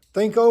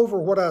 Think over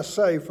what I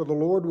say, for the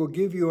Lord will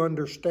give you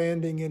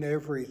understanding in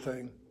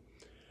everything.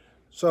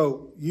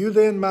 So, you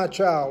then, my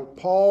child,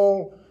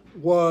 Paul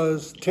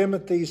was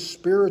Timothy's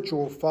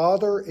spiritual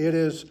father. It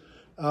is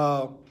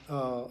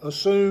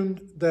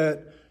assumed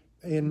that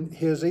in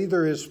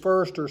either his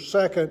first or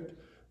second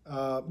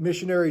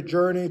missionary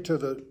journey to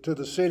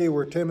the city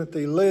where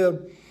Timothy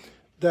lived,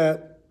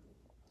 that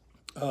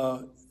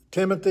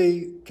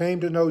Timothy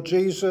came to know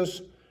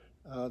Jesus.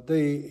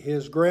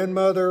 His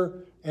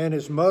grandmother and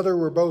his mother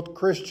were both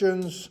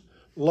Christians,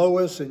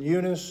 Lois and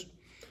Eunice.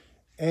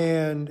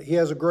 And he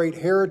has a great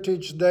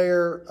heritage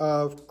there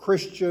of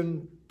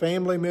Christian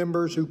family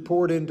members who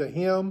poured into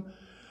him.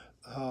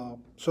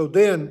 So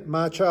then,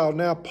 my child,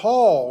 now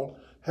Paul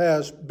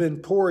has been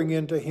pouring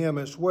into him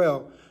as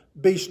well.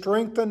 Be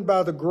strengthened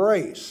by the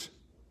grace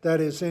that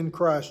is in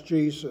Christ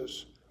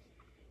Jesus.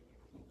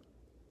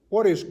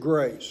 What is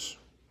grace?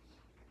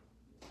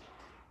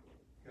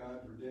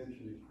 God's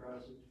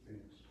Christ's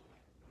expense.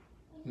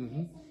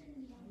 Mm-hmm.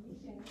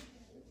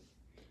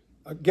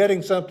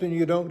 Getting something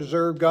you don't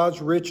deserve,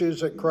 God's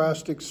riches at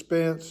Christ's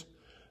expense.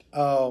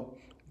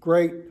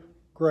 Great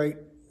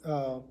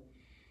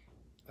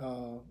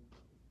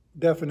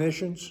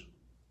definitions.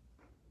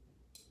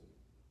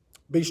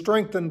 Be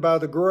strengthened by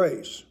the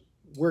grace.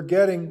 We're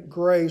getting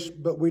grace,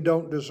 but we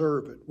don't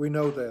deserve it. We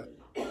know that.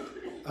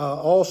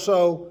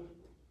 Also,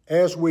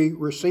 as we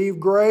receive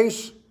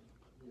grace,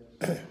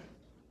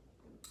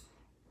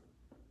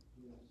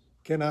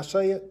 can I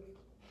say it?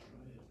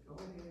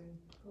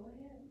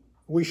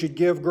 We should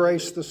give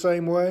grace the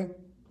same way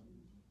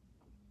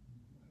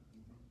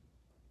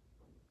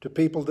to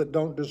people that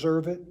don't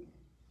deserve it.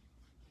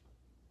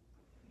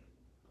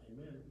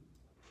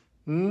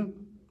 Amen.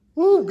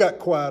 Ooh, got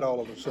quiet all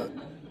of a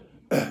sudden.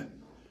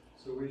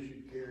 So we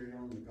should carry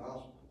on the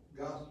gossip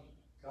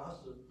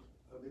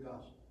of the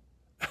gospel.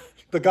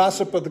 The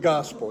gossip of the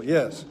gospel,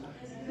 yes.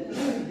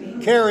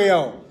 Carry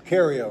on.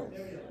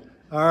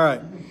 All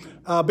right.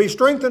 Be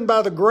strengthened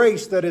by the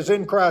grace that is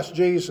in Christ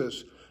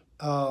Jesus.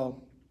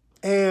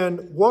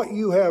 And what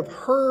you have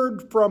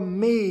heard from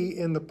me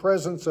in the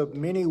presence of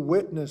many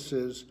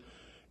witnesses,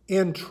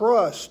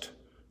 entrust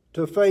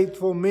to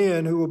faithful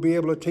men who will be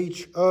able to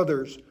teach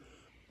others.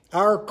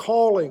 Our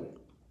calling,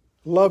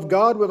 love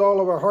God with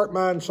all of our heart,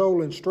 mind,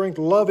 soul, and strength.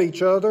 Love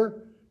each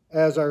other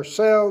as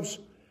ourselves.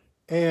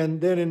 And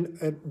then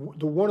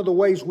one of the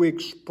ways we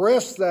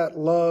express that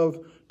love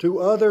to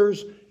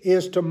others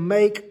is to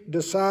make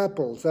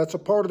disciples. That's a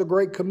part of the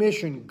Great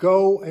Commission.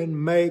 Go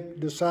and make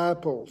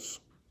disciples.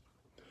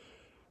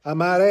 I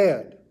might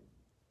add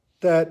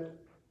that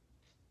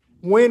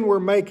when we're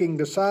making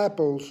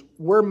disciples,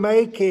 we're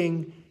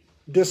making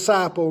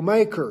disciple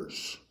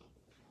makers.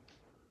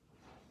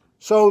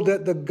 So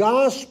that the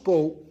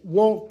gospel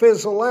won't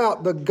fizzle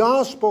out. The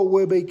gospel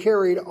will be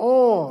carried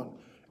on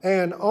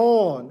and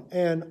on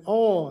and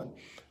on.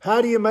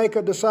 How do you make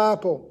a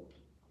disciple?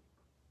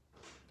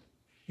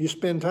 You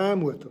spend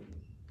time with them.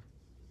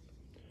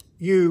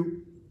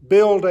 You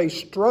build a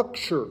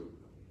structure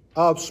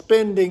of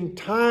spending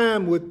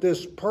time with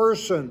this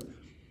person.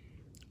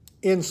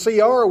 In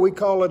CR, we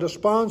call it a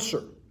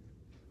sponsor,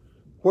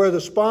 where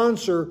the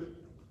sponsor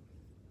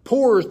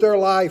pours their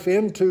life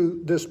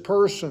into this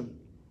person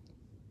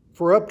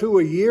for up to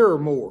a year or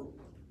more.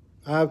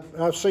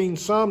 I've seen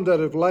some that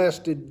have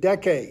lasted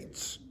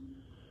decades,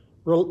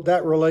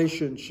 that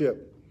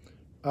relationship,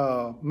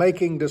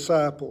 making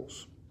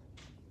disciples,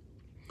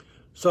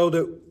 so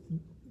that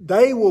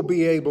they will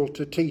be able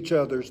to teach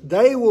others.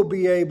 They will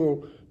be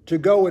able to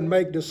go and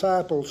make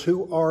disciples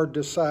who are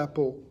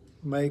disciple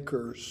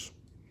makers.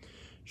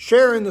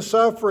 Sharing the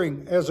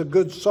suffering as a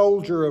good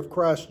soldier of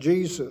Christ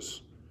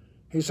Jesus.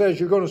 He says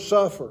you're going to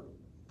suffer.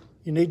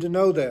 You need to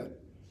know that.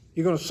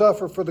 You're going to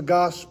suffer for the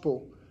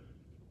gospel.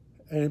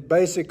 And it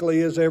basically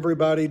is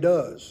everybody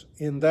does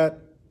in that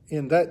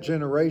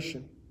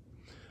generation.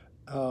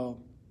 Now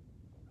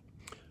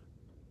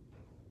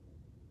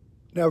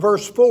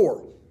verse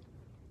 4.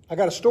 I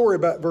got a story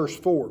about verse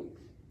 4.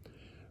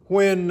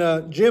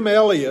 When Jim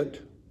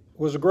Elliott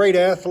was a great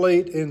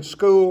athlete in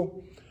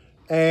school,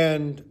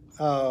 and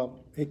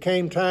it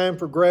came time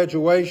for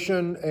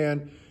graduation,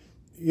 and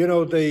you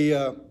know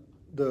the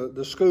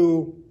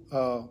school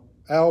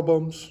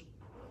albums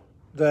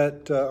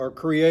that are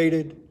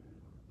created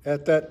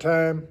at that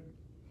time,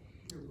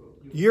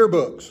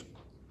 yearbooks,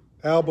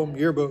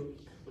 yearbook.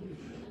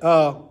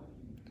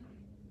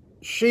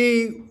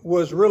 She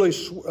was really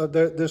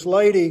this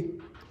lady.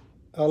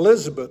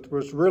 Elizabeth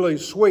was really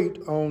sweet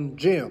on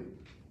Jim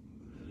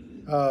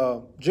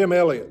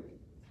Elliott.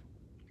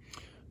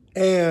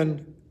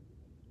 And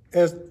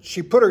as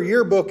she put her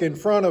yearbook in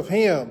front of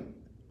him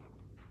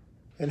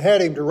and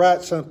had him to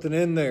write something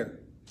in there,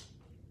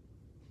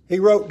 he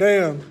wrote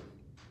down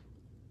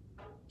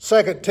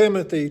 2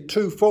 Timothy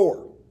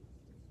 2:4.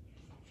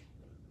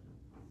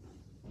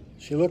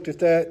 She looked at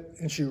that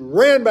and she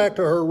ran back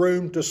to her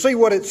room to see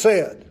what it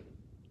said,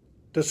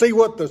 to see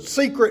what the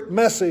secret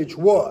message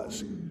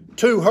was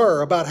to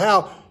her about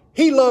how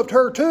he loved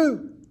her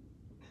too,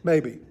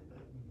 maybe.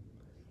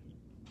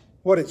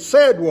 What it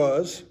said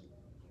was,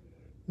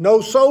 no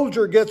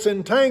soldier gets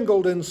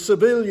entangled in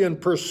civilian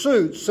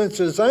pursuits since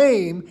his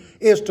aim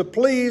is to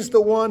please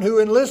the one who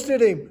enlisted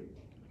him.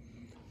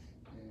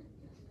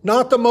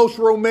 Not the most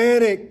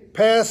romantic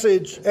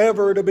passage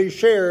ever to be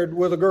shared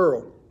with a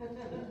girl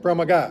from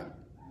a guy.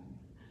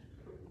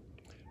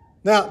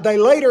 Now, they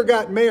later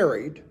got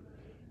married,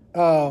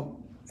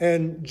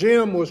 and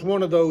Jim was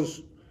one of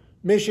those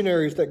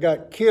missionaries that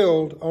got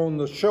killed on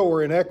the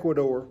shore in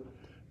Ecuador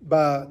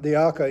by the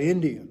Auca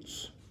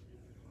Indians.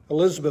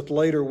 Elizabeth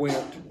later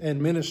went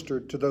and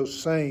ministered to those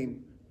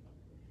same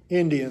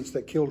Indians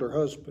that killed her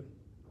husband.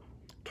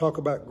 Talk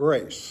about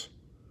grace.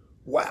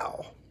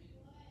 Wow.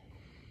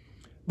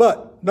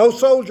 But no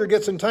soldier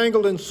gets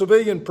entangled in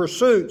civilian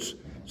pursuits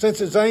since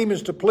his aim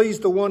is to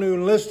please the one who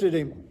enlisted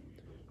him.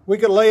 We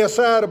could lay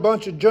aside a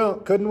bunch of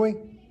junk, couldn't we?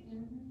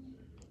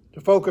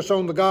 To focus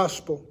on the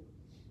gospel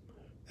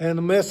and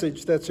the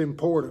message that's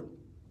important.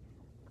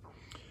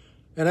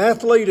 An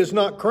athlete is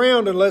not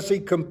crowned unless he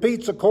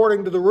competes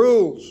according to the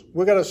rules.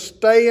 We've got to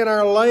stay in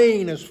our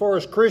lane as far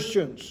as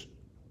Christians.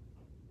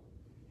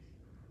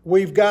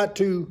 We've got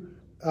to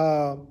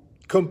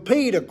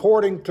compete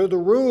according to the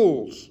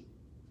rules.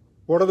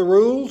 What are the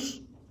rules?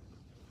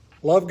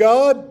 Love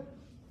God,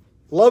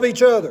 love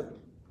each other.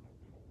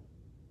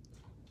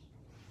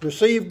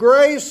 Receive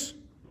grace,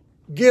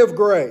 give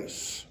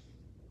grace.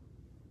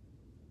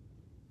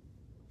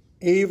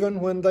 Even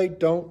when they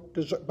don't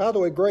deserve. By the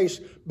way, grace,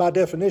 by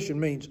definition,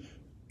 means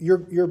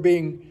you're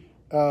being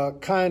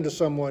kind to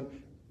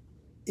someone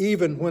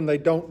even when they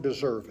don't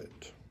deserve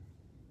it.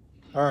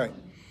 All right.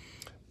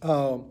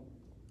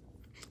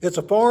 It's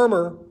a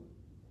farmer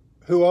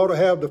who ought to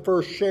have the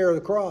first share of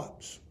the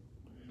crops.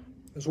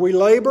 As we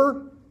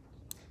labor,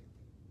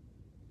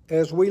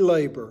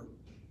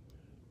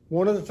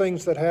 one of the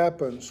things that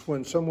happens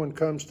when someone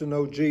comes to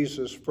know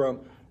Jesus from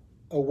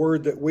a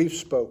word that we've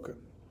spoken,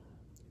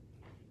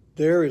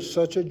 there is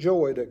such a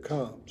joy that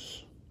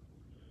comes.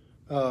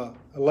 A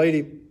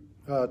lady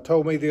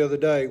told me the other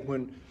day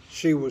when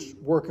she was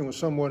working with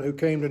someone who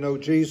came to know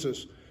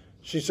Jesus,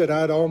 she said,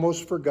 I'd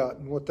almost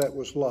forgotten what that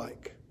was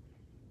like.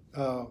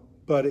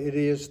 But it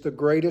is the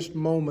greatest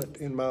moment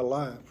in my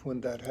life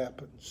when that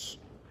happens,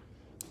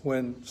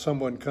 when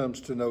someone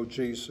comes to know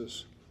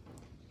Jesus.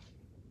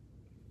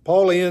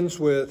 Paul ends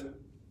with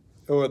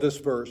this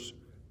verse,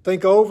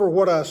 think over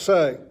what I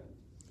say,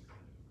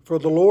 for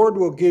the Lord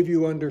will give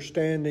you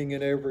understanding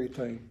in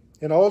everything.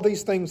 In all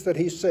these things that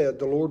he said,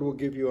 the Lord will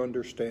give you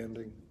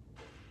understanding.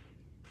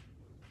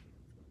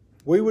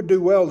 We would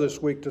do well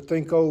this week to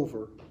think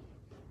over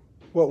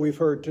what we've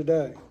heard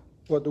today,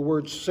 what the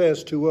Word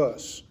says to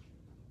us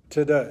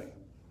today.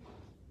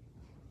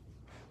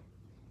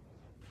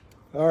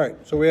 All right,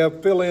 so we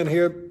have fill in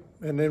here,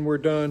 and then we're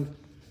done.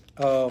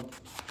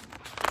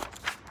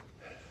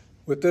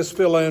 With this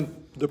fill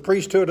in, the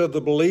priesthood of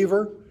the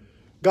believer.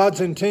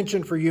 God's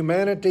intention for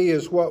humanity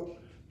is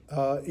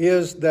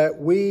that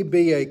we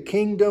be a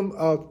kingdom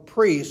of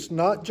priests,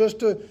 not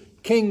just a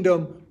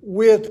kingdom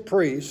with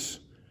priests.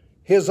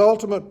 His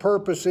ultimate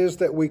purpose is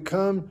that we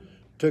come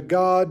to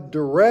God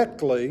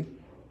directly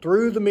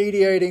through the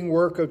mediating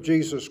work of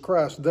Jesus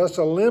Christ, thus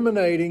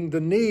eliminating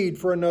the need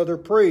for another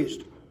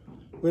priest.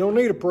 We don't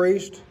need a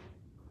priest.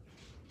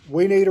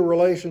 We need a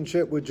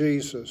relationship with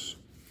Jesus.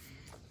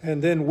 And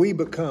then we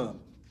become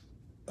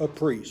a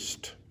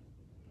priest.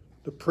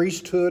 The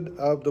priesthood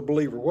of the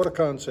believer. What a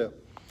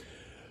concept.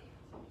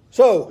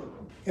 So,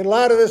 in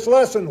light of this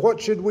lesson,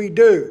 what should we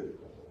do?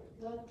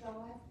 Love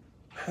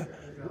God.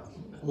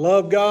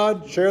 Love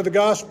God, share the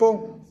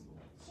gospel.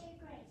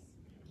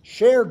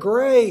 Share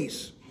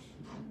grace.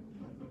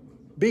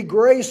 Be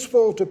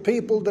graceful to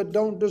people that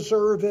don't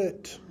deserve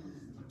it.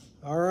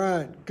 All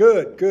right,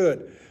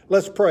 good.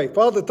 Let's pray.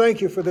 Father,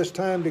 thank you for this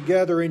time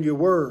together in your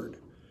word.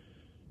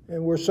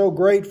 And we're so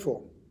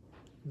grateful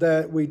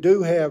that we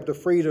do have the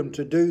freedom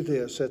to do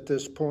this at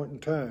this point in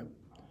time.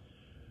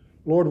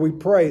 Lord, we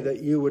pray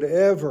that you would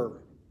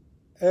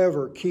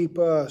ever keep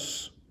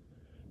us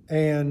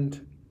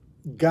and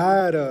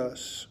guide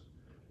us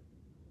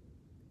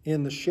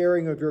in the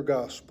sharing of your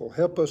gospel.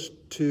 Help us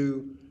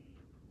to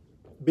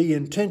be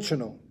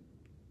intentional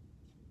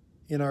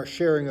in our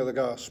sharing of the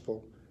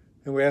gospel.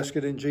 And we ask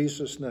it in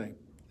Jesus' name.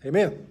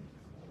 Amen.